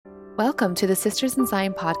Welcome to the Sisters in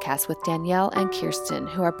Zion podcast with Danielle and Kirsten,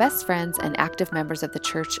 who are best friends and active members of the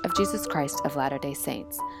Church of Jesus Christ of Latter-day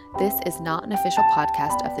Saints. This is not an official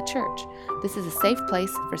podcast of the church. This is a safe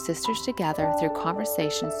place for sisters to gather through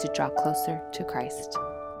conversations to draw closer to Christ.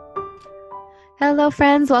 Hello,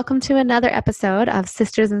 friends. Welcome to another episode of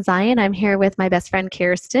Sisters in Zion. I'm here with my best friend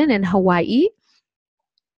Kirsten in Hawaii.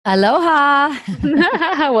 Aloha.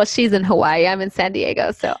 Well, she's in Hawaii. I'm in San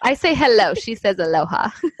Diego. So I say hello. She says aloha.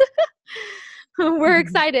 We're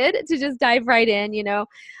excited to just dive right in.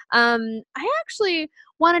 I actually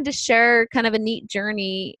wanted to share kind of a neat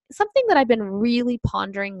journey. Something that I've been really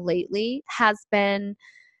pondering lately has been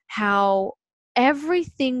how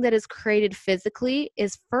everything that is created physically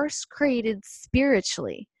is first created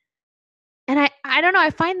spiritually. And I don't know, I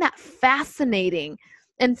find that fascinating.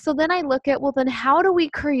 And so then I look at, well, then how do we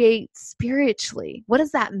create spiritually? What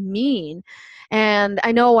does that mean? And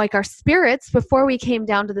I know like our spirits, before we came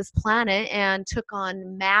down to this planet and took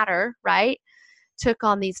on matter, right? Took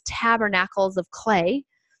on these tabernacles of clay,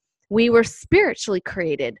 we were spiritually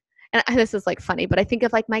created. And this is like funny, but I think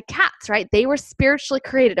of like my cats, right? They were spiritually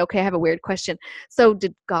created. Okay, I have a weird question. So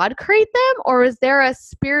did God create them, or is there a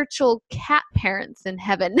spiritual cat parents in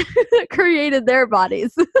heaven that created their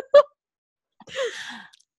bodies?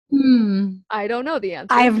 I don't know the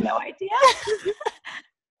answer. I have no idea.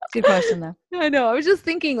 Good question, though. I know. I was just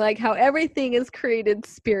thinking like how everything is created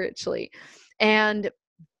spiritually. And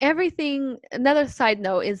everything, another side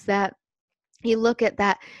note is that you look at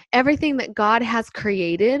that, everything that God has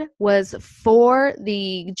created was for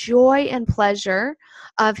the joy and pleasure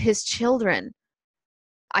of his children.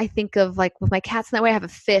 I think of like with my cats in that way, I have a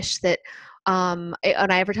fish that and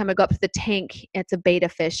every time I go up to the tank, it's a betta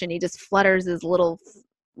fish, and he just flutters his little,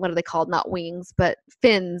 what are they called? Not wings, but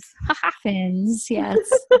fins. Fins, yes.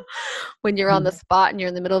 When you're on the spot and you're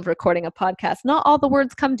in the middle of recording a podcast, not all the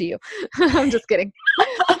words come to you. I'm just kidding.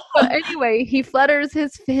 But anyway, he flutters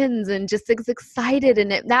his fins and just is excited,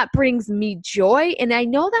 and that brings me joy. And I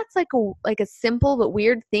know that's like a simple but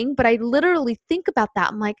weird thing, but I literally think about that.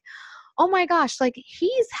 I'm like, oh my gosh, like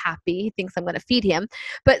he's happy. He thinks I'm going to feed him.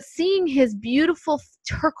 But seeing his beautiful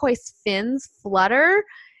turquoise fins flutter,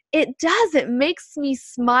 it makes me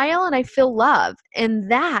smile and I feel love.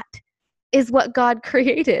 And that is what God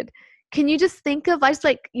created. Can you just think of,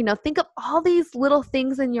 think of all these little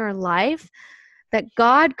things in your life that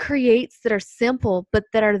God creates that are simple, but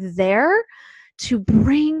that are there to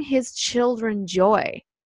bring his children joy.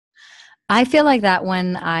 I feel like that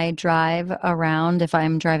when I drive around, if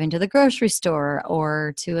I'm driving to the grocery store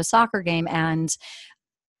or to a soccer game, and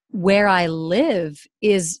where I live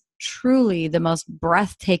is truly the most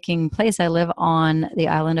breathtaking place. I live on the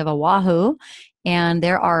island of Oahu, and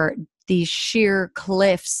there are these sheer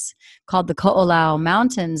cliffs called the Ko'olau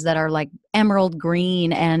Mountains that are like emerald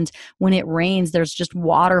green. And when it rains, there's just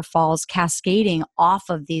waterfalls cascading off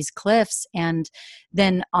of these cliffs. And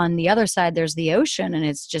then on the other side, there's the ocean, and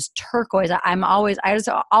it's just turquoise. I just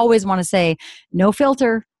always want to say, no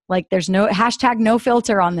filter. Like there's no hashtag no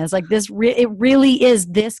filter on this. Like this, it really is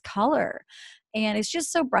this color. And it's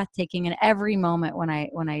just so breathtaking. And every moment when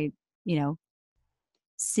I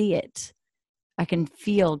see it, I can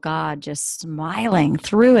feel God just smiling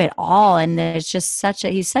through it all. And there's just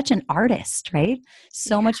he's such an artist, right?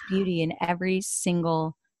 So much beauty in every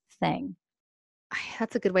single thing.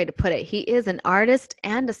 That's a good way to put it. He is an artist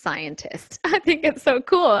and a scientist. I think it's so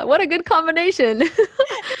cool. What a good combination.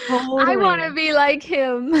 Totally. I want to be like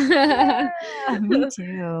him. Yeah, me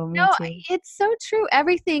too. It's so true.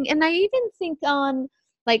 Everything. And I even think on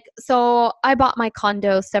so I bought my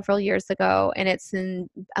condo several years ago, and it's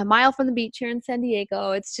a mile from the beach here in San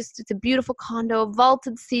Diego. It's a beautiful condo,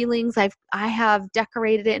 vaulted ceilings. I have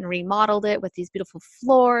decorated it and remodeled it with these beautiful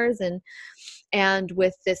floors and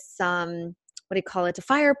with this what do you call it? A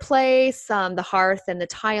fireplace, the hearth and the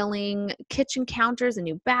tiling, kitchen counters, a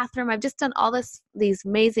new bathroom. I've just done all these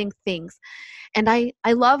amazing things. And I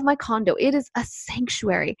love my condo. It is a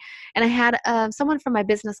sanctuary. And I had someone from my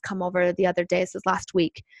business come over the other day. This was last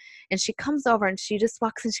week. And she comes over and she just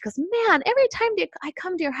walks in. She goes, man, every time I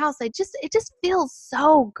come to your house, it just feels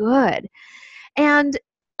so good. And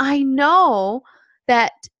I know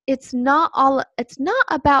that it's not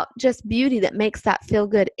about just beauty that makes that feel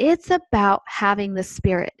good. It's about having the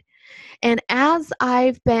Spirit. And as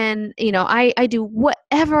I've been, I do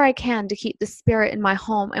whatever I can to keep the Spirit in my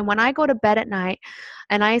home. And when I go to bed at night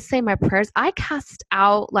and I say my prayers, I cast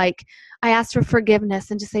out, I ask for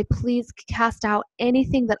forgiveness and just say, please cast out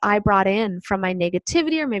anything that I brought in from my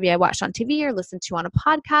negativity, or maybe I watched on TV or listened to on a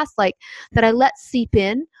podcast, that I let seep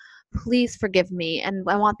in. please forgive me. And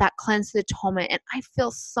I want that cleansed atonement. And I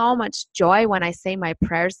feel so much joy when I say my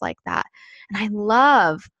prayers like that. And I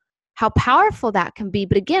love how powerful that can be.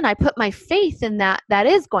 But again, I put my faith in that that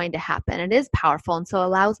is going to happen. It is powerful. And so it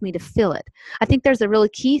allows me to feel it. I think there's a really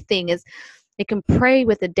key thing is you can pray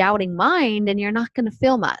with a doubting mind and you're not going to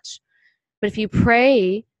feel much. But if you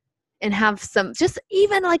pray and have some, just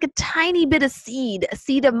even like a tiny bit of seed, a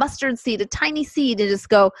seed of mustard seed, a tiny seed, and just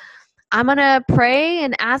go, I'm going to pray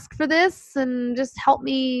and ask for this and just help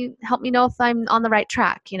me know if I'm on the right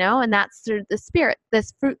track, and that's through the Spirit,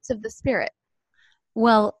 this fruits of the Spirit.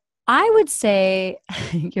 Well, I would say,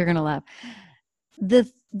 you're going to laugh,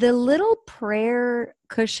 the little prayer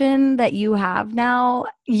cushion that you have now,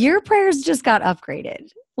 your prayers just got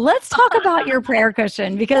upgraded. Let's talk about your prayer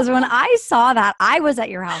cushion, because when I saw that, I was at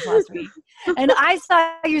your house last week and I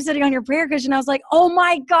saw you sitting on your prayer cushion. I was like, oh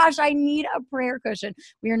my gosh, I need a prayer cushion.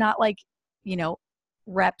 We are not like,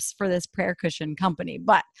 reps for this prayer cushion company,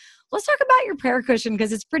 but let's talk about your prayer cushion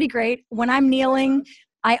because it's pretty great. When I'm kneeling,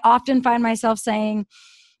 I often find myself saying,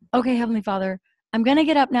 okay, Heavenly Father, I'm going to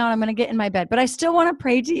get up now and I'm going to get in my bed, but I still want to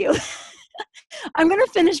pray to you. I'm going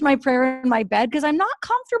to finish my prayer in my bed because I'm not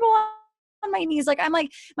comfortable on my knees. I'm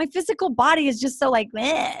like, my physical body is just so like,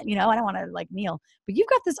 I don't want to kneel, but you've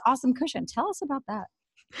got this awesome cushion. Tell us about that.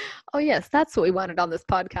 Oh yes, that's what we wanted on this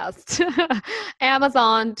podcast.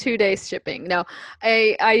 Amazon 2-day shipping. No,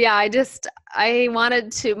 I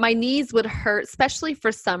wanted to, my knees would hurt, especially for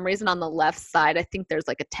some reason on the left side. I think there's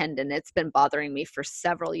like a tendon. It's been bothering me for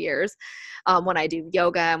several years. When I do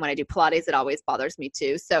yoga and when I do Pilates, it always bothers me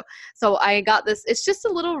too. So I got this, it's just a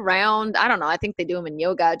little round, I don't know, I think they do them in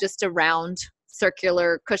yoga, just a round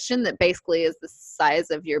circular cushion that basically is the size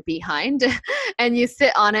of your behind and you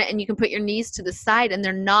sit on it and you can put your knees to the side and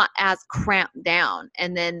they're not as cramped down,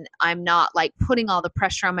 and then I'm not like putting all the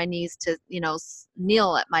pressure on my knees to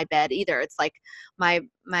kneel at my bed either. It's like my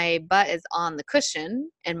butt is on the cushion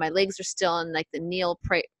and my legs are still in like the kneel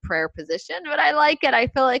prayer position, but I like it. I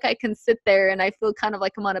feel like I can sit there and I feel kind of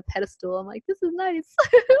like I'm on a pedestal. I'm like, this is nice.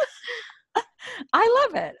 I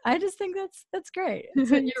love it. I just think that's great.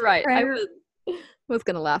 You're right. I was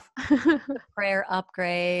going to laugh. Prayer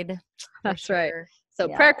upgrade. That's sure. Right. So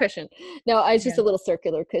yeah. Prayer cushion. No, it's just a little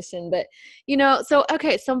circular cushion, but so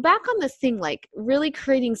back on this thing, like really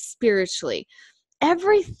creating spiritually,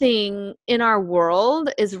 everything in our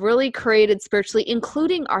world is really created spiritually,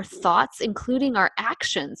 including our thoughts, including our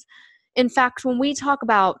actions. In fact, when we talk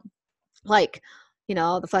about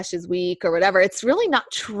the flesh is weak or whatever, it's really not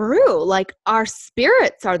true. Like our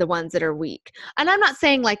spirits are the ones that are weak. And I'm not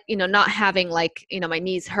saying not having my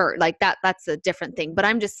knees hurt like that. That's a different thing. But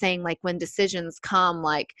I'm just saying when decisions come,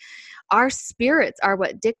 our spirits are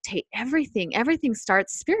what dictate everything. Everything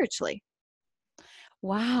starts spiritually.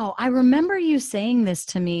 Wow. I remember you saying this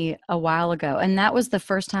to me a while ago. And that was the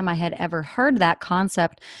first time I had ever heard that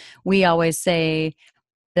concept. We always say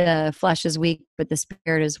the flesh is weak, but the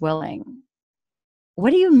spirit is willing.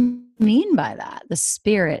 What do you mean by that? The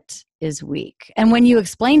spirit is weak. And when you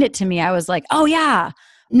explained it to me, I was like, oh yeah,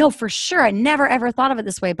 no, for sure. I never, ever thought of it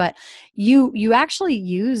this way. But you actually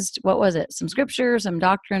used, what was it? Some scripture, some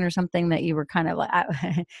doctrine or something that you were kind of like,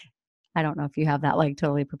 I don't know if you have that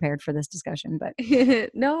totally prepared for this discussion, but.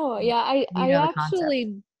 No, yeah, I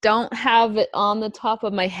actually don't have it on the top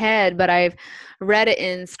of my head, but I've read it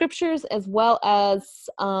in scriptures as well as,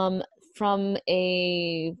 from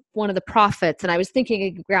one of the prophets, and I was thinking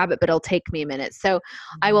I could grab it, but it'll take me a minute. So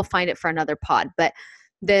I will find it for another pod. But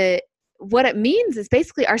what it means is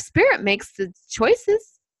basically our spirit makes the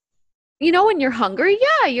choices. When you're hungry,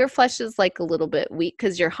 yeah, your flesh is a little bit weak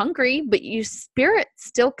because you're hungry, but your spirit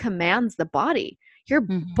still commands the body. Your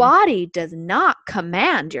body does not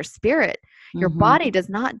command your spirit. Your body does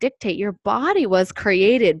not dictate. Your body was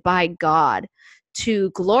created by God to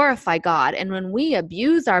glorify God. And when we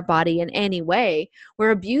abuse our body in any way,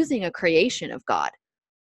 we're abusing a creation of God.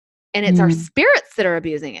 And it's our spirits that are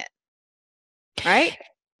abusing it. Right?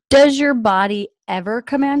 Does your body ever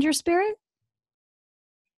command your spirit?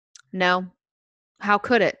 No. How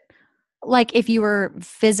could it? If you were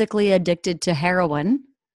physically addicted to heroin,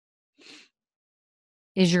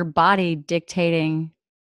 is your body dictating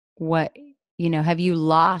what, have you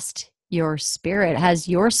lost your spirit? Has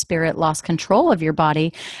your spirit lost control of your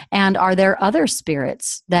body? And are there other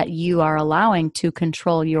spirits that you are allowing to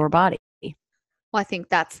control your body? Well, I think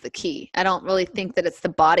that's the key. I don't really think that it's the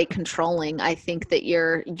body controlling. I think that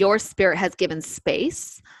your spirit has given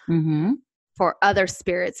space for other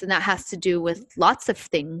spirits, and that has to do with lots of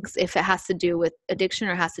things. If it has to do with addiction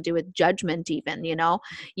or has to do with judgment even,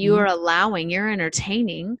 you are allowing, you're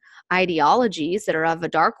entertaining ideologies that are of a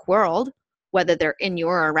dark world whether they're in you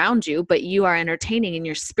or around you, but you are entertaining and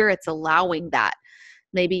your spirit's allowing that.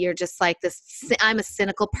 Maybe you're just like this, I'm a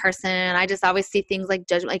cynical person. I just always see things like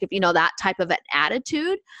judgment. Like if you know that type of an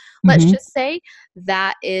attitude, let's just say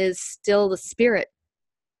that is still the spirit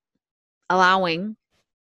allowing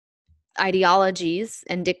ideologies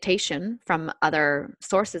and dictation from other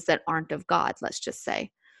sources that aren't of God, let's just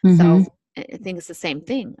say. So I think it's the same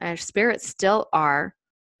thing. Our spirits still are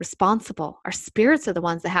responsible. Our spirits are the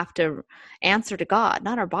ones that have to answer to God,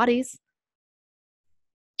 not our bodies.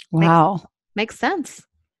 Wow. Makes sense.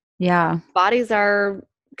 Yeah. Bodies are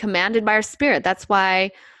commanded by our spirit. That's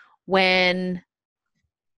why when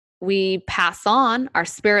we pass on, our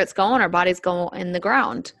spirits go and our bodies go in the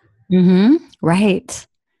ground. Right.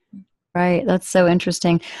 Right. That's so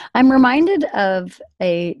interesting. I'm reminded of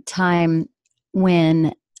a time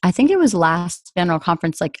when I think it was last General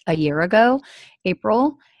Conference, like a year ago,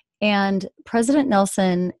 April, and President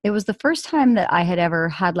Nelson, it was the first time that I had ever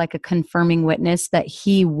had like a confirming witness that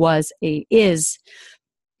he is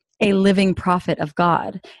a living prophet of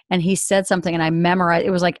God. And he said something and I memorized,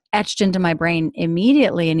 it was like etched into my brain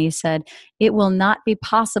immediately. And he said, it will not be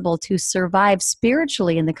possible to survive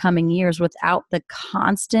spiritually in the coming years without the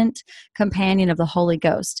constant companion of the Holy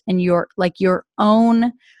Ghost and your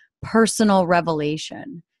own personal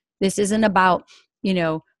revelation. This isn't about,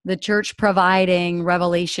 the church providing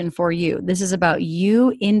revelation for you. This is about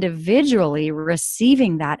you individually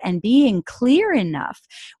receiving that and being clear enough.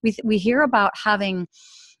 We hear about having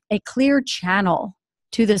a clear channel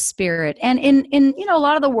to the spirit. And in a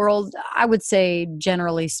lot of the world, I would say,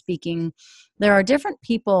 generally speaking, there are different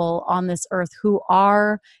people on this earth who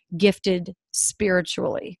are gifted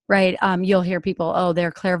spiritually, right? You'll hear people, oh,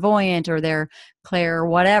 they're clairvoyant or they're clair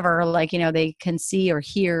whatever, like, they can see or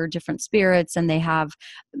hear different spirits and they have,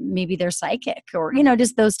 maybe they're psychic or,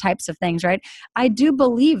 just those types of things, right? I do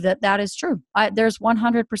believe that is true. There's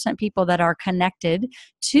 100% people that are connected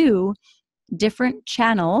to different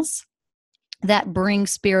channels that bring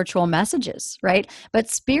spiritual messages, right? But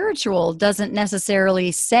spiritual doesn't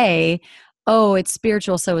necessarily say, oh, it's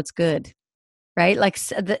spiritual, so it's good, right? Like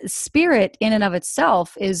the spirit in and of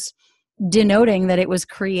itself is denoting that it was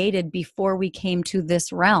created before we came to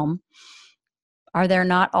this realm. Are there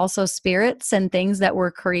not also spirits and things that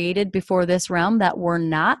were created before this realm that were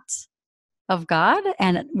not of God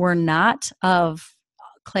and were not of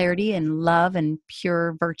clarity and love and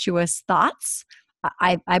pure virtuous thoughts?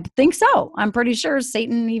 I think so. I'm pretty sure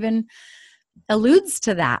Satan even alludes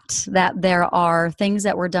to that there are things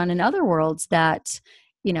that were done in other worlds that,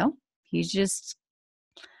 he's just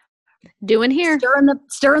doing here,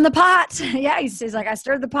 stirring the pot. Yeah, he's like, I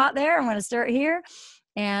stirred the pot there, I'm going to stir it here,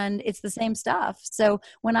 and it's the same stuff. So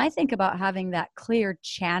when I think about having that clear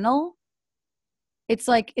channel, it's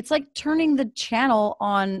like turning the channel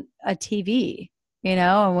on a TV.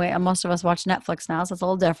 And most of us watch Netflix now, so it's a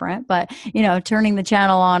little different. But, turning the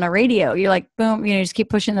channel on a radio, you're like, boom, you just keep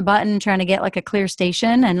pushing the button, trying to get like a clear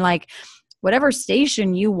station. And like whatever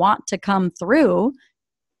station you want to come through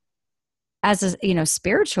as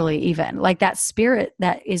spiritually, even like that spirit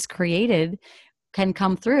that is created can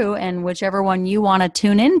come through. And whichever one you want to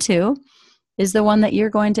tune into is the one that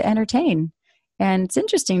you're going to entertain. And it's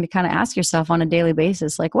interesting to kind of ask yourself on a daily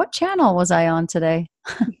basis, like, what channel was I on today?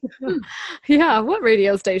 Yeah, what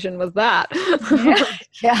radio station was that?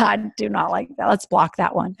 Yeah, I do not like that. Let's block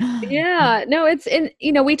that one. Yeah, no, it's in,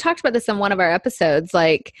 we talked about this on one of our episodes,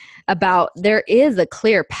 like about there is a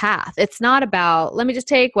clear path. It's not about, let me just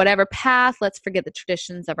take whatever path, let's forget the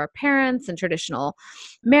traditions of our parents and traditional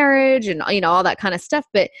marriage and, all that kind of stuff.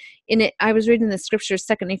 But in it, I was reading the scripture,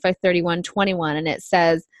 2 Nephi 31:21, and it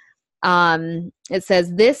says,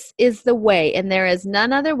 this is the way, and there is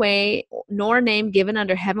none other way nor name given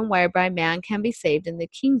under heaven whereby man can be saved in the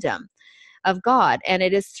kingdom of God. And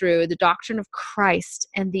it is through the doctrine of Christ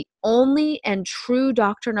and the only and true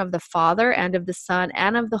doctrine of the Father and of the Son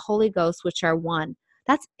and of the Holy Ghost, which are one.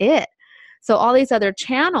 That's it. So all these other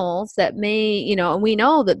channels that may, and we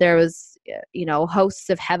know that there was, hosts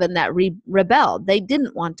of heaven that rebelled. They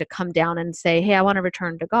didn't want to come down and say, hey, I want to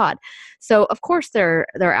return to God. So of course they're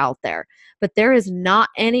out there, but there is not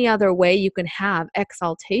any other way you can have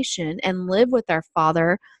exaltation and live with our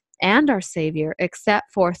Father and our Savior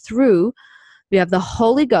except for through, we have the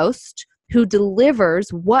Holy Ghost who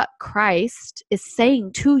delivers what Christ is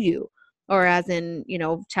saying to you. Or as in,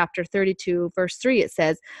 chapter 32, verse 3, it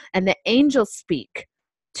says, and the angels speak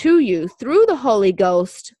to you through the Holy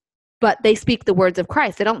Ghost, but they speak the words of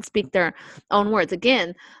Christ. They don't speak their own words.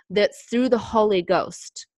 Again, that's through the Holy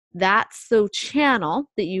Ghost. That's the channel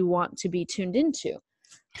that you want to be tuned into.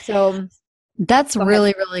 So that's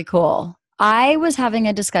really, really cool. I was having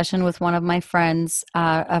a discussion with one of my friends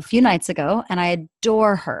a few nights ago, and I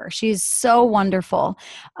adore her. She's so wonderful.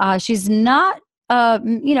 She's not,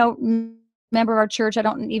 member of our church. I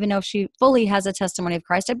don't even know if she fully has a testimony of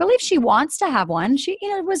Christ. I believe she wants to have one. She,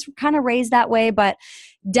 was kind of raised that way, but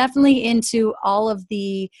definitely into all of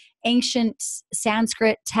the ancient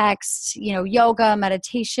Sanskrit texts, yoga,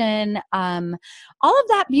 meditation, all of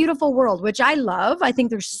that beautiful world, which I love. I think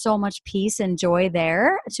there's so much peace and joy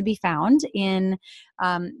there to be found in,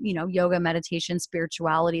 yoga, meditation,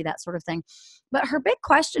 spirituality, that sort of thing. But her big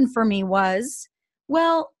question for me was,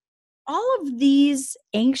 well, all of these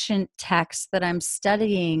ancient texts that I'm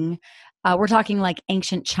studying, we're talking like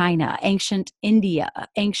ancient China, ancient India,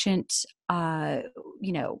 ancient,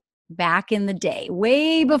 back in the day,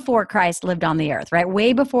 way before Christ lived on the earth, right?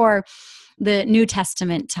 Way before the New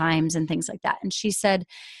Testament times and things like that. And she said,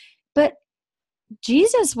 but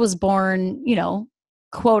Jesus was born,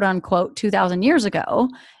 quote unquote, 2,000 years ago.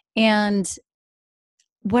 And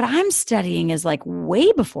what I'm studying is like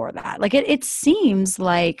way before that. Like it seems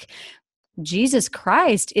like Jesus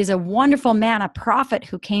Christ is a wonderful man, a prophet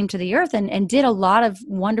who came to the earth and did a lot of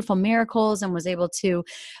wonderful miracles and was able to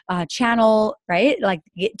channel, right? Like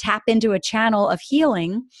tap into a channel of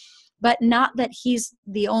healing, but not that he's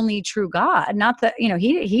the only true God. Not that,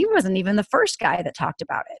 he wasn't even the first guy that talked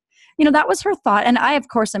about it. That was her thought. And I, of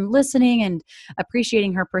course, am listening and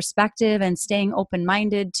appreciating her perspective and staying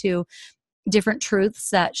open-minded to different truths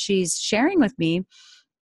that she's sharing with me.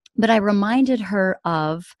 But I reminded her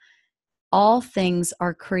of all things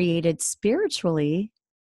are created spiritually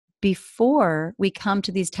before we come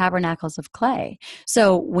to these tabernacles of clay.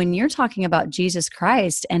 So when you're talking about Jesus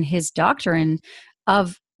Christ and his doctrine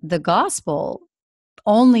of the gospel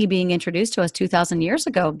only being introduced to us 2,000 years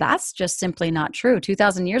ago, that's just simply not true.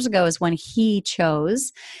 2,000 years ago is when he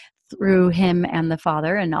chose, through him and the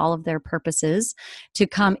Father and all of their purposes, to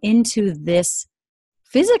come into this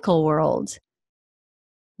physical world.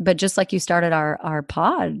 But just like you started our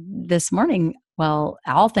pod this morning, well,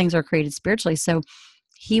 all things are created spiritually. So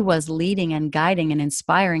he was leading and guiding and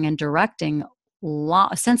inspiring and directing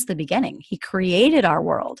since the beginning. He created our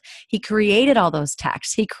world. He created all those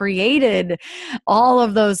texts. He created all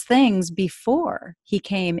of those things before he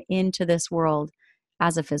came into this world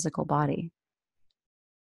as a physical body.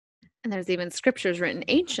 And there's even scriptures written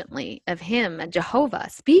anciently of him and Jehovah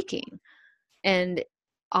speaking and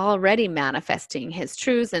already manifesting his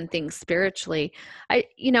truths and things spiritually.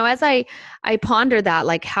 As I ponder that,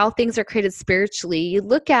 like how things are created spiritually, you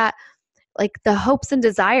look at like the hopes and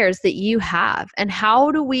desires that you have, and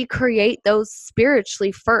how do we create those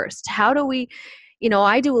spiritually first? How do we,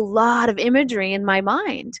 I do a lot of imagery in my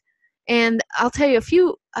mind. And I'll tell you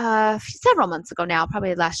several months ago now,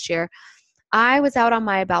 probably last year, I was out on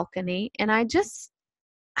my balcony and I just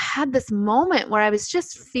had this moment where I was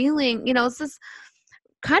just feeling, it's this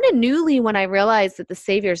kind of newly when I realized that the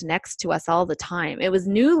Savior's next to us all the time. It was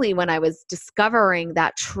newly when I was discovering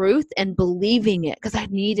that truth and believing it, because I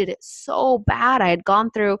needed it so bad. I had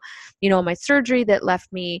gone through, my surgery that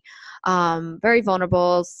left me very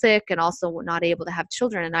vulnerable, sick, and also not able to have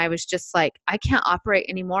children. And I was just like, I can't operate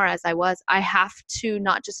anymore as I was. I have to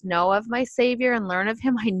not just know of my Savior and learn of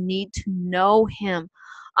him. I need to know him.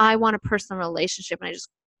 I want a personal relationship. And I just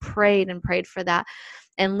prayed and prayed for that.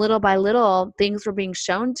 And little by little, things were being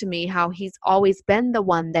shown to me, how he's always been the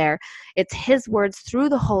one there. It's his words through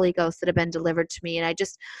the Holy Ghost that have been delivered to me. And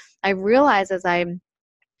I realized as I'm,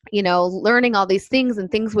 learning all these things,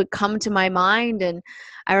 and things would come to my mind. And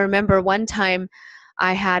I remember one time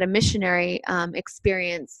I had a missionary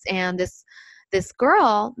experience, and this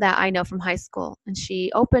girl that I know from high school, and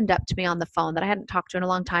she opened up to me on the phone that I hadn't talked to in a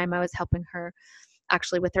long time. I was helping her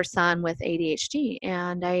actually with her son with ADHD.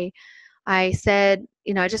 And I said,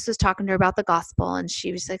 I just was talking to her about the gospel, and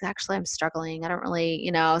she was like, actually, I'm struggling. I don't really,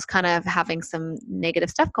 I was kind of having some negative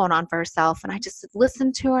stuff going on for herself. And I just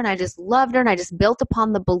listened to her, and I just loved her, and I just built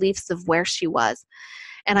upon the beliefs of where she was.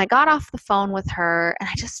 And I got off the phone with her, and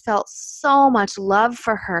I just felt so much love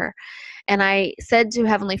for her. And I said to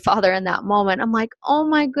Heavenly Father in that moment, I'm like, oh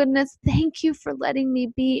my goodness, thank you for letting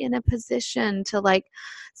me be in a position to like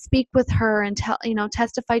speak with her and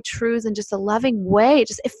testify truths in just a loving way.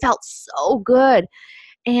 It felt so good.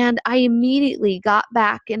 And I immediately got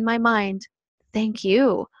back in my mind, thank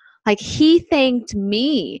you. Like he thanked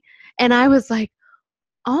me. And I was like,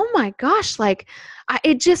 oh my gosh, like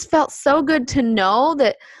it just felt so good to know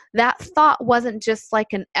that thought wasn't just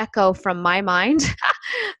like an echo from my mind,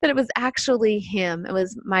 that it was actually him. It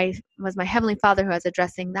was my Heavenly Father who I was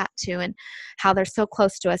addressing that to, and how they're so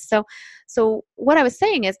close to us. So what I was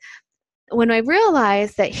saying is, when I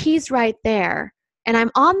realized that he's right there, And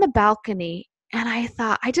I'm on the balcony, and I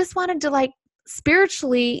thought, I just wanted to like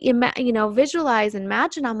spiritually, visualize,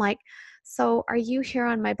 imagine. I'm like, so are you here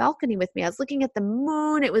on my balcony with me? I was looking at the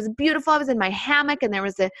moon. It was beautiful. I was in my hammock, and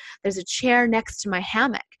there's a chair next to my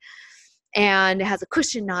hammock, and it has a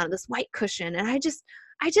cushion on it, this white cushion. And I just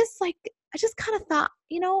kind of thought,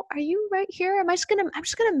 are you right here? I'm just gonna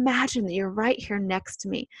imagine that you're right here next to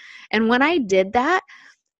me. And when I did that,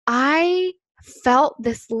 I felt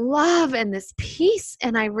this love and this peace.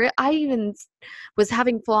 And I even was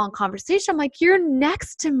having full on conversation. I'm like, you're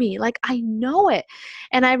next to me. Like, I know it.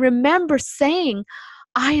 And I remember saying,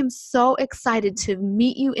 I am so excited to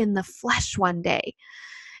meet you in the flesh one day.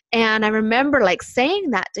 And I remember like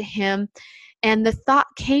saying that to him. And the thought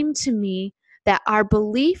came to me that our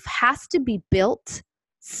belief has to be built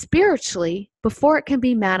spiritually before it can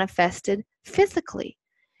be manifested physically.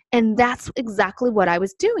 And that's exactly what I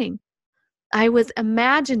was doing. I was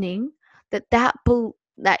imagining that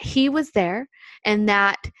he was there, and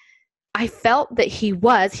that I felt that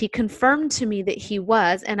he confirmed to me that he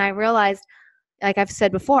was. And I realized, like I've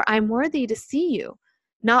said before, I'm worthy to see you.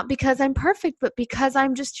 Not because I'm perfect, but because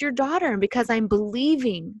I'm just your daughter, and because I'm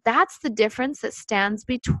believing. That's the difference that stands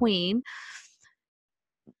between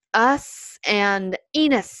us and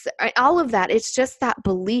Enos, all of that. It's just that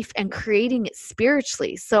belief and creating it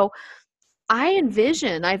spiritually. So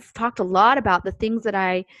I've talked a lot about the things that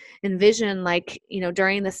I envision, like,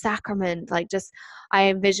 during the sacrament, like just, I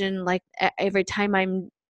envision like every time I'm,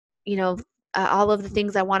 all of the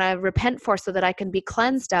things I want to repent for so that I can be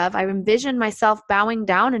cleansed of. I envision myself bowing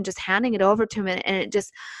down and just handing it over to him, and it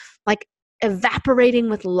just like evaporating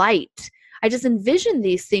with light. I just envision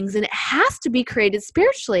these things, and it has to be created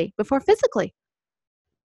spiritually before physically.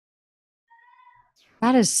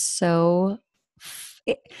 That is so,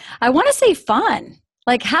 I want to say fun.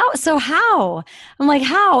 Like how? So how? I'm like,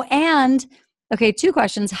 how? And okay, two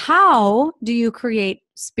questions. How do you create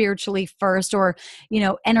spiritually first, or,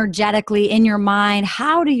 energetically in your mind?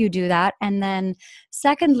 How do you do that? And then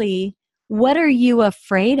secondly, what are you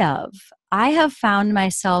afraid of? I have found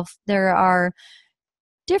myself, there are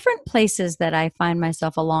different places that I find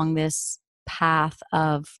myself along this path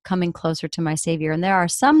of coming closer to my Savior. And there are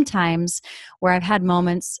some times where I've had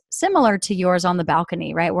moments similar to yours on the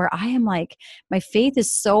balcony, right? Where I am like, my faith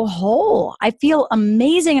is so whole. I feel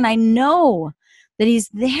amazing, and I know that he's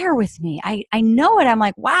there with me. I know it. I'm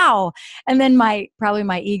like, wow. And then probably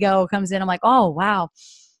my ego comes in. I'm like, oh, wow.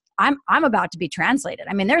 I'm about to be translated.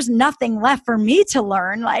 I mean, there's nothing left for me to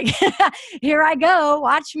learn. Like, here I go.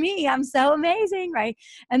 Watch me. I'm so amazing, right?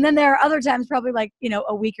 And then there are other times, probably like,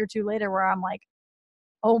 a week or two later, where I'm like,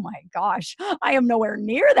 oh my gosh, I am nowhere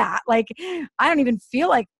near that. Like, I don't even feel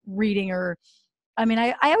like reading, or, I mean,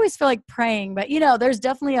 I always feel like praying, but there's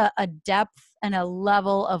definitely a depth and a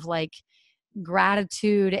level of like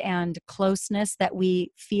gratitude and closeness that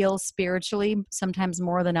we feel spiritually, sometimes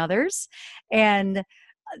more than others. And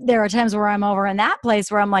there are times where I'm over in that place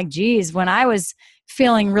where I'm like, geez, when I was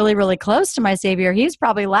feeling really, really close to my Savior, he's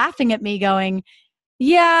probably laughing at me going,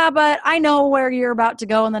 yeah, but I know where you're about to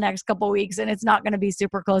go in the next couple of weeks, and it's not going to be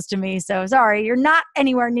super close to me. So sorry, you're not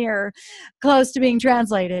anywhere near close to being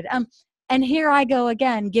translated. And here I go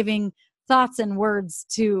again, giving thoughts and words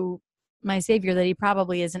to my Savior that he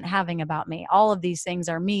probably isn't having about me. All of these things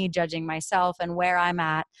are me judging myself and where I'm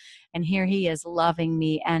at. And here he is loving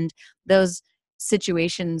me. And those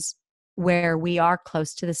situations where we are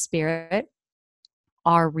close to the Spirit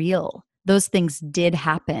are real. Those things did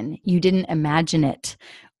happen. You didn't imagine it.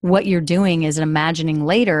 What you're doing is imagining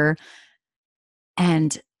later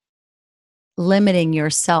and limiting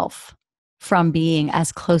yourself from being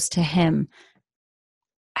as close to him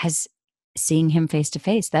as seeing him face to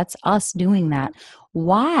face. That's us doing that.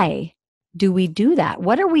 Why do we do that?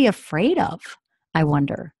 What are we afraid of? I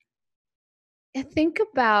wonder. I think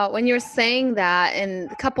about when you're saying that, and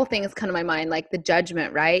a couple things come to my mind, like the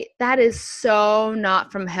judgment, right? That is so not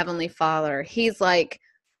from Heavenly Father. He's like,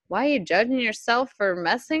 why are you judging yourself for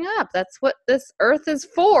messing up? That's what this earth is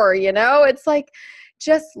for, It's like,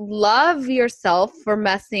 just love yourself for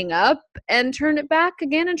messing up and turn it back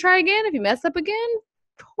again and try again. If you mess up again,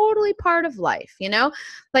 totally part of life,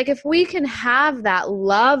 Like, if we can have that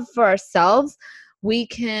love for ourselves, we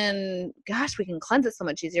can cleanse it so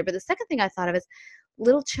much easier. But the second thing I thought of is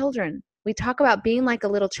little children. We talk about being like a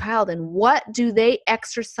little child, and what do they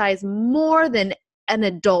exercise more than an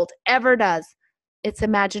adult ever does? It's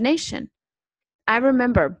imagination. I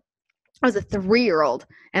remember I was a 3-year-old,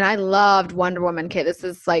 and I loved Wonder Woman. Okay, this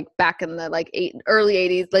is like back in the early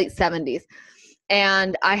 80s, late 70s.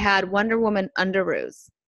 And I had Wonder Woman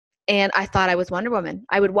underoos. and I thought I was Wonder Woman.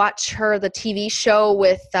 I would watch her, the TV show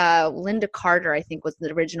with Linda Carter, I think was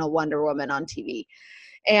the original Wonder Woman on TV.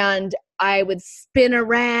 And I would spin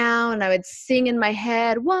around and I would sing in my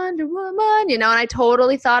head, Wonder Woman, and I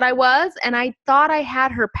totally thought I was. And I thought I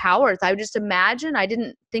had her powers. I would just imagine. I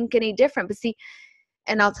didn't think any different. But see,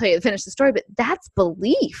 and I'll tell you, finish the story, but that's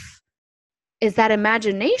belief. Is that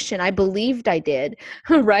imagination? I believed I did,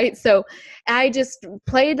 right? So I just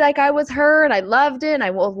played like I was her, and I loved it. And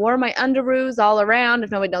I wore my underoos all around.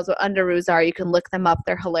 If nobody knows what underoos are, you can look them up.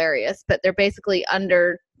 They're hilarious, but they're basically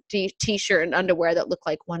under t-shirt and underwear that look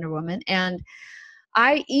like Wonder Woman. And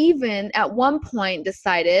I even at one point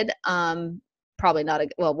decided, probably not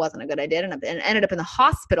it wasn't a good idea, and ended up in the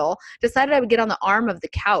hospital, decided I would get on the arm of the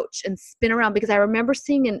couch and spin around, because I remember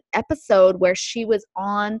seeing an episode where she was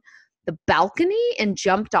on the balcony and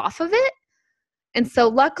jumped off of it. And so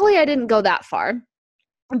luckily I didn't go that far,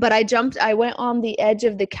 but I went on the edge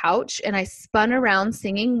of the couch and I spun around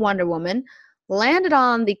singing Wonder Woman, landed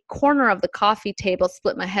on the corner of the coffee table,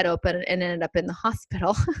 split my head open, and ended up in the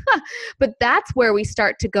hospital. But that's where we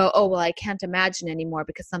start to go, oh, well, I can't imagine anymore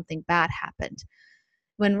because something bad happened.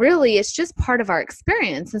 When really it's just part of our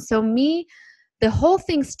experience. And so the whole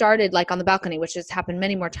thing started like on the balcony, which has happened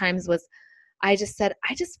many more times, was I just said,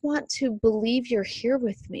 I just want to believe you're here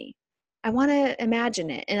with me. I want to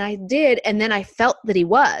imagine it. And I did. And then I felt that he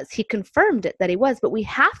was. He confirmed it that he was. But we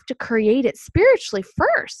have to create it spiritually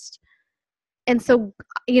first. And so,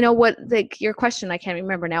 your question, I can't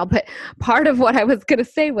remember now, but part of what I was going to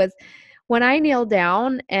say was when I kneel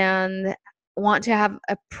down and want to have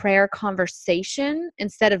a prayer conversation,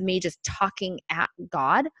 instead of me just talking at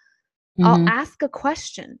God, I'll ask a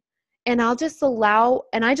question. And I'll just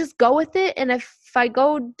and I just go with it. And if I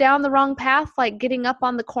go down the wrong path, like getting up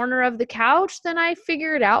on the corner of the couch, then I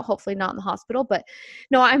figure it out. Hopefully not in the hospital, but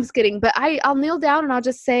no, I'm just kidding. But I'll kneel down and I'll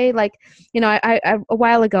just say, like, I a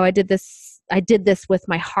while ago, I did this with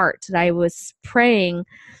my heart, that I was praying,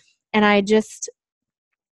 and I just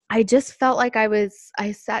felt like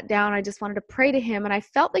I sat down, I just wanted to pray to him. And I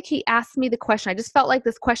felt like he asked me the question. I just felt like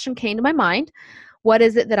this question came to my mind. What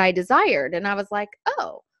is it that I desired? And I was like,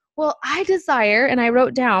 oh, well, I desire, and I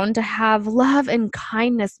wrote down, to have love and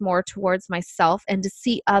kindness more towards myself and to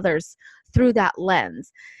see others through that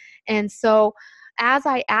lens. And so as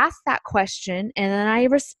I asked that question and then I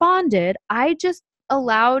responded, I just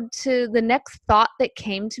allowed to the next thought that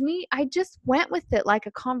came to me. I just went with it like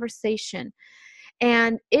a conversation.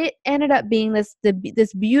 And it ended up being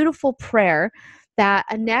this beautiful prayer that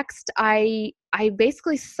next I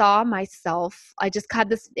basically saw myself. I just had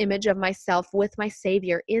this image of myself with my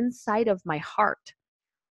Savior inside of my heart,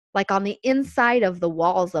 like on the inside of the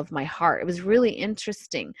walls of my heart. It was really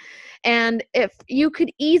interesting. And if you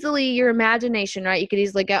could easily, your imagination, right, you could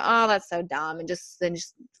easily go, oh, that's so dumb, and just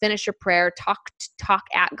finish your prayer, talk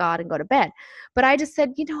at God and go to bed. But I just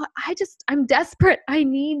said, I'm desperate. I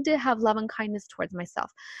need to have love and kindness towards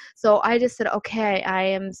myself. So I just said, okay, I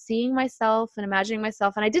am seeing myself and imagining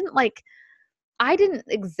myself. And I didn't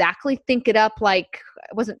exactly think it up, like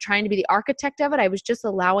I wasn't trying to be the architect of it. I was just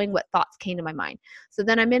allowing what thoughts came to my mind. So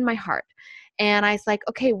then I'm in my heart and I was like,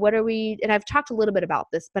 okay, and I've talked a little bit about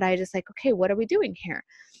this, but I just like, okay, what are we doing here?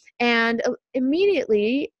 And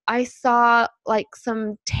immediately I saw like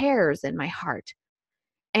some tears in my heart,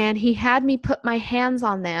 and he had me put my hands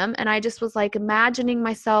on them. And I just was like imagining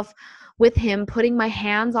myself with him, putting my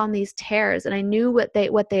hands on these tears. And I knew what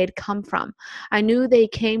they had come from. I knew they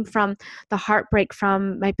came from the heartbreak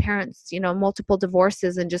from my parents, multiple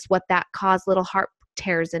divorces, and just what that caused little heart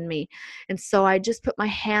tears in me. And so I just put my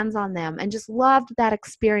hands on them and just loved that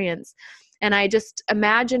experience. And I just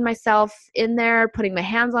imagined myself in there, putting my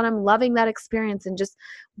hands on him, loving that experience and just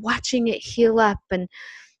watching it heal up.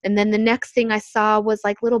 And then the next thing I saw was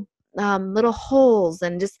like little holes,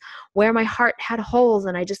 and just where my heart had holes.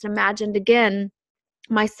 And I just imagined again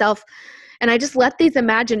myself, and I just let these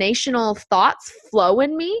imaginational thoughts flow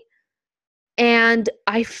in me. And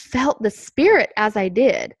I felt the Spirit as I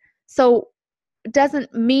did. So it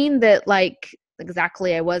doesn't mean that like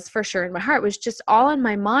exactly I was for sure in my heart. It was just all in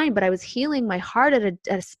my mind, but I was healing my heart at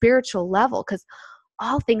a spiritual level, because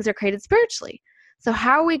all things are created spiritually. So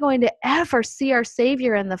how are we going to ever see our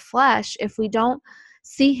Savior in the flesh if we don't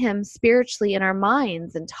see him spiritually in our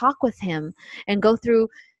minds and talk with him and go through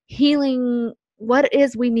healing what it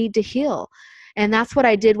is we need to heal? And that's what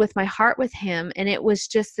I did with my heart with him. And it was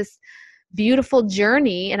just this beautiful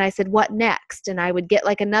journey. And I said, what next? And I would get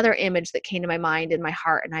like another image that came to my mind in my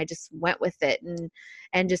heart. And I just went with it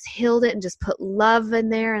and just healed it and just put love in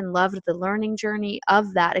there and loved the learning journey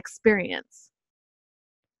of that experience.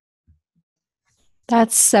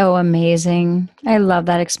 That's so amazing. I love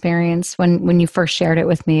that experience. When you first shared it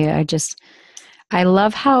with me, I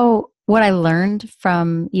love how what I learned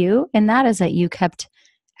from you in that is that you kept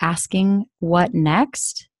asking what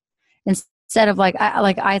next instead of like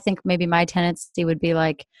I think maybe my tendency would be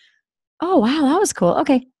like, oh wow, that was cool.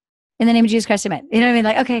 Okay. In the name of Jesus Christ, amen. You know what I mean?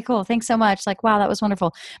 Like, okay, cool. Thanks so much. Like, wow, that was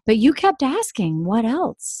wonderful. But you kept asking, what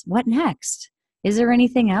else? What next? Is there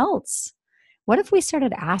anything else? What if we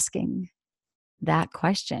started asking that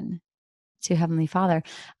question to Heavenly Father?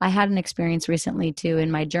 I had an experience recently too in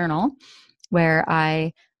my journal where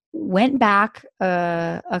I went back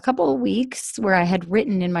a couple of weeks where I had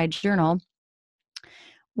written in my journal,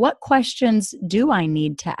 what questions do I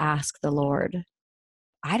need to ask the Lord?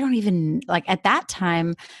 I don't even like at that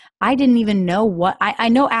time, I didn't even know what I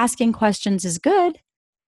know asking questions is good,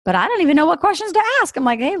 but I don't even know what questions to ask. I'm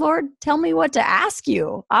like, hey, Lord, tell me what to ask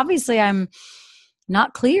you. Obviously, I'm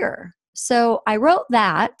not clear. So I wrote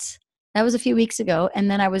that. That was a few weeks ago.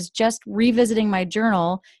 And then I was just revisiting my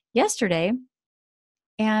journal yesterday.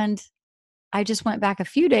 And I just went back a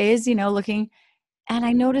few days, looking, and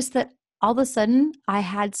I noticed that all of a sudden I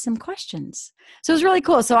had some questions. So it was really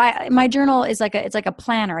cool. So my journal is it's like a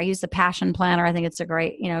planner. I use the Passion Planner. I think it's a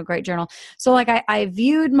great journal. So like I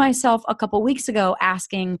viewed myself a couple weeks ago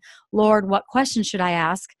asking, Lord, what questions should I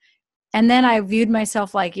ask? And then I viewed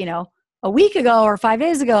myself a week ago or 5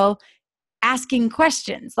 days ago asking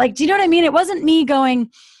questions. Like, do you know what I mean? It wasn't me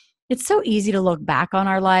going, it's so easy to look back on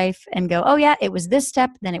our life and go, oh yeah, it was this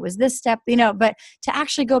step, then it was this step, but to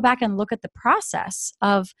actually go back and look at the process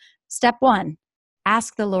of step one,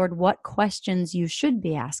 ask the Lord what questions you should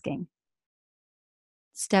be asking.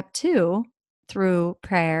 Step two, through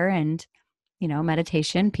prayer and,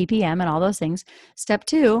 meditation, PPM and all those things. Step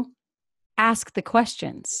two, ask the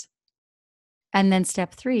questions. And then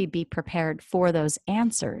step three, be prepared for those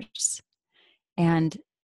answers. And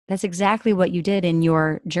that's exactly what you did in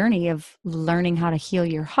your journey of learning how to heal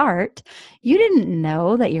your heart. You didn't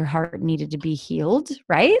know that your heart needed to be healed,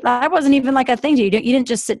 right? That wasn't even like a thing to you. You didn't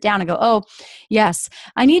just sit down and go, oh, yes,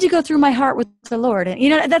 I need to go through my heart with the Lord.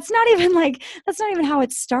 And, that's not even how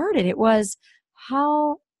it started. It was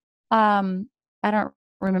how, I don't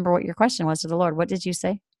remember what your question was to the Lord. What did you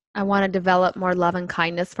say? I want to develop more love and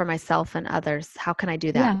kindness for myself and others. How can I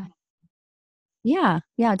do that? Yeah.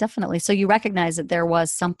 Yeah, definitely. So you recognize that there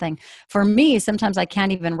was something. For me, sometimes I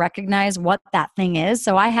can't even recognize what that thing is.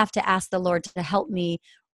 So I have to ask the Lord to help me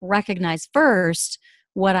recognize first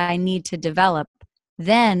what I need to develop,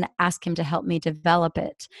 then ask Him to help me develop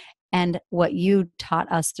it. And what you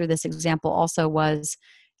taught us through this example also was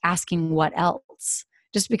asking what else.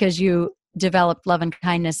 Just because you developed love and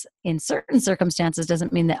kindness in certain circumstances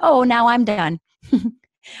doesn't mean that, oh, now I'm done.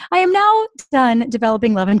 I am now done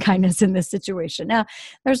developing love and kindness in this situation. Now,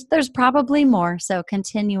 there's probably more. So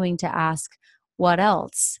continuing to ask what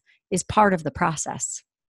else is part of the process.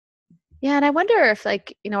 Yeah, and I wonder if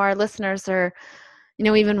our listeners are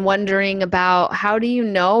even wondering about, how do you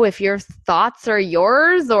know if your thoughts are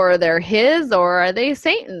yours or they're his or are they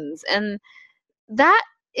Satan's? And that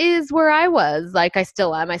is where I was. Like, I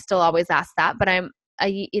still am. I still always ask that, but a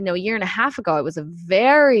year and a half ago, it was a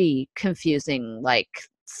very confusing,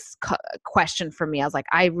 question for me. I was like,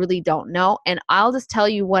 I really don't know. And I'll just tell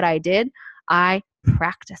you what I did. I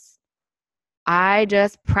practiced. I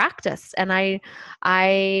just practiced, and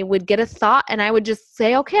I would get a thought and I would just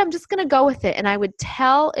say, okay, I'm just going to go with it. And I would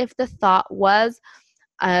tell if the thought was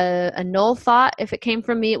a null thought. If it came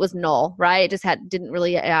from me, it was null, right? It just didn't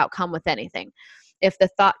really outcome with anything. If the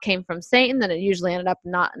thought came from Satan, then it usually ended up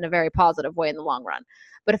not in a very positive way in the long run.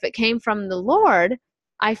 But if it came from the Lord,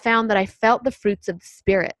 I found that I felt the fruits of the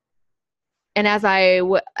Spirit. And as I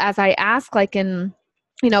ask, like in,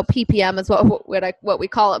 PPM is what we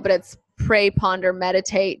call it, but it's pray, ponder,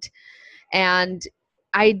 meditate. And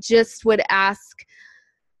I just would ask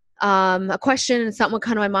a question and something would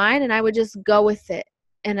come to my mind and I would just go with it.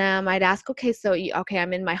 And I'd ask, okay,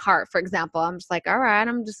 I'm in my heart, for example. I'm just like, all right,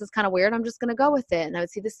 this is kind of weird. I'm just going to go with it. And I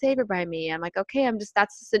would see the Savior by me. I'm like, okay,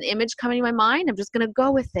 that's just an image coming to my mind. I'm just going to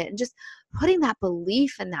go with it. And just putting that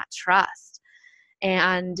belief and that trust.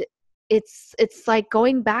 And it's like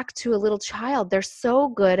going back to a little child. They're so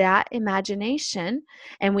good at imagination,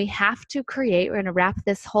 and we have to create. We're going to wrap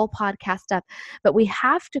this whole podcast up, but we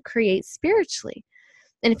have to create spiritually.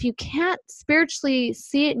 And if you can't spiritually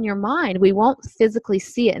see it in your mind, we won't physically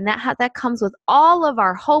see it. And that comes with all of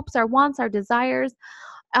our hopes, our wants, our desires,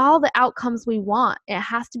 all the outcomes we want. It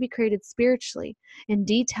has to be created spiritually, and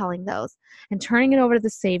detailing those and turning it over to the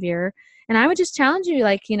Savior. And I would just challenge you,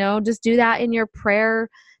 just do that in your prayer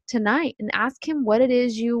tonight and ask Him what it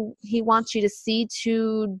is He wants you to see,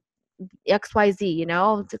 to XYZ, you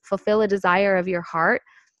know, to fulfill a desire of your heart,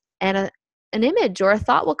 and an image or a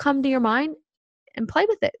thought will come to your mind, and play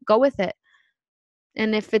with it, go with it.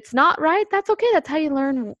 And if it's not right, that's okay. That's how you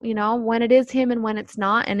learn, you know, when it is him and when it's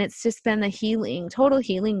not. And it's just been a healing, total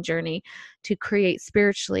healing journey to create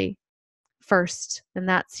spiritually first. And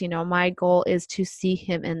that's, you know, my goal is to see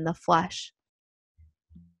him in the flesh.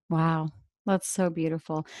 Wow. That's so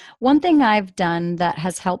beautiful. One thing I've done that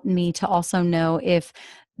has helped me to also know if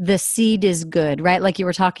the seed is good, right? Like you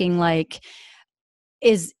were talking, like,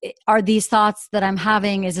 are these thoughts that I'm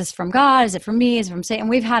having, is this from God? Is it from me? Is it from Satan?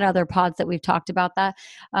 We've had other pods that we've talked about that.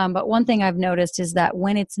 But one thing I've noticed is that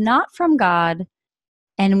when it's not from God,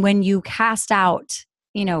 and when you cast out,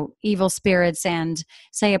 you know, evil spirits and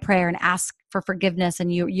say a prayer and ask for forgiveness,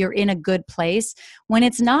 and you're in a good place, when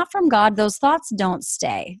it's not from God, those thoughts don't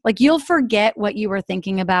stay. Like you'll forget what you were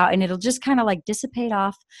thinking about, and it'll just kind of like dissipate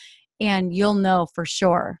off, and you'll know for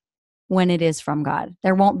sure when it is from God.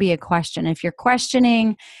 There won't be a question. If you're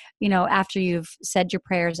questioning, you know, after you've said your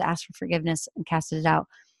prayers, asked for forgiveness and casted it out,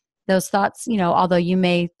 those thoughts, you know, although you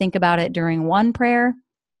may think about it during one prayer,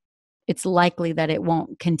 it's likely that it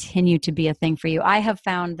won't continue to be a thing for you. I have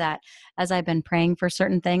found that as I've been praying for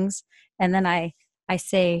certain things, and then I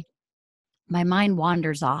say, my mind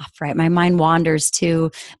wanders off, right? My mind wanders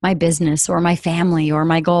to my business or my family or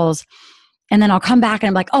my goals. And then I'll come back and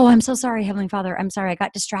I'm like, oh, I'm so sorry, Heavenly Father. I'm sorry, I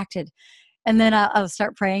got distracted. And then I'll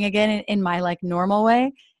start praying again in my like normal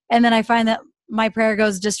way. And then I find that my prayer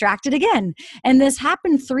goes distracted again. And this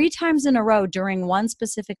happened 3 times in a row during one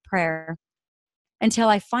specific prayer, until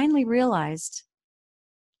I finally realized,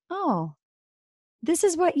 oh, this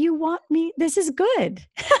is what you want me. This is good.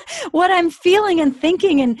 What I'm feeling and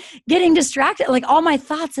thinking and getting distracted, like all my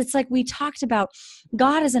thoughts, it's like we talked about,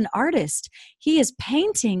 God is an artist. He is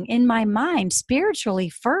painting in my mind spiritually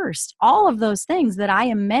first, all of those things that I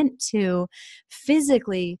am meant to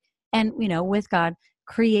physically and, you know, with God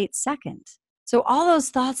create second. So all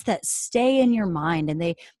those thoughts that stay in your mind, and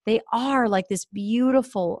they are like this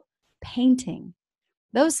beautiful painting.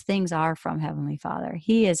 Those things are from Heavenly Father.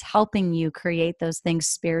 He is helping you create those things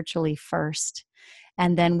spiritually first,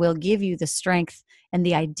 and then will give you the strength and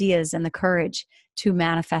the ideas and the courage to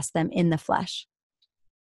manifest them in the flesh.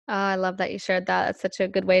 I love that you shared that. That's such a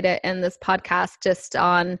good way to end this podcast, just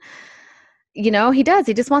on, you know, he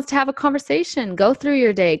just wants to have a conversation, go through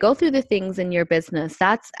your day, go through the things in your business.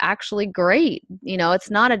 That's actually great. You know, it's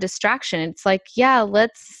not a distraction. It's like, yeah,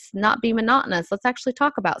 let's not be monotonous. Let's actually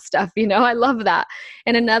talk about stuff. You know, I love that.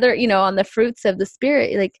 And another, you know, on the fruits of the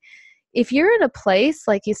spirit, like if you're in a place,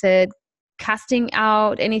 like you said, casting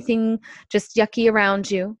out anything just yucky around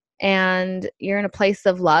you, and you're in a place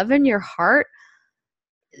of love in your heart,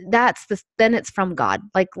 then it's from God.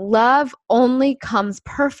 Like love only comes,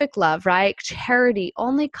 perfect love, right? Charity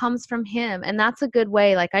only comes from him. And that's a good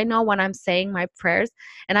way. Like I know when I'm saying my prayers,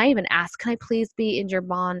 and I even ask, can I please be in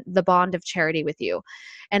the bond of charity with you?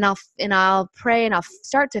 And I'll pray, and I'll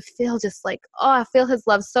start to feel just like, oh, I feel his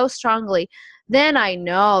love so strongly. Then I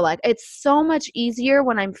know, like, it's so much easier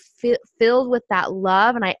when I'm filled with that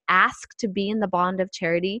love, and I ask to be in the bond of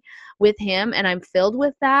charity with him, and I'm filled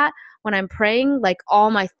with that. When I'm praying, like all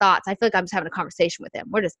my thoughts, I feel like I'm just having a conversation with him.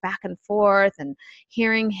 We're just back and forth and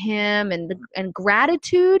hearing him, and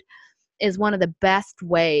gratitude is one of the best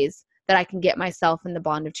ways that I can get myself in the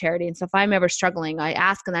bond of charity. And so if I'm ever struggling, I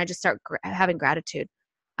ask, and I just start having gratitude.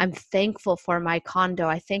 I'm thankful for my condo.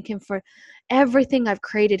 I thank him for everything I've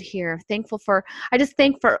created here. Thankful for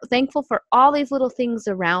all these little things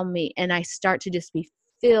around me. And I start to just be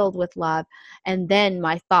filled with love. And then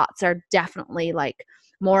my thoughts are definitely like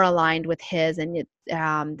more aligned with his. And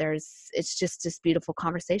it's just this beautiful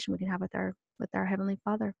conversation we can have with our Heavenly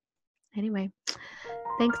Father. Anyway,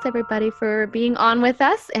 thanks everybody for being on with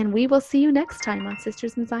us, and we will see you next time on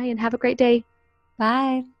Sisters in Zion. Have a great day.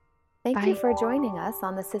 Bye. Thank you for joining us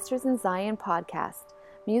on the Sisters in Zion podcast.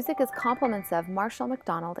 Music is Compliments of Marshall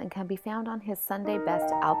McDonald and can be found on his Sunday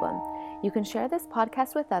Best album. You can share this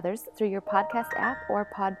podcast with others through your podcast app or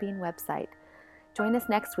Podbean website. Join us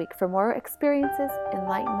next week for more experiences,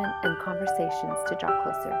 enlightenment, and conversations to draw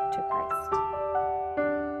closer to Christ.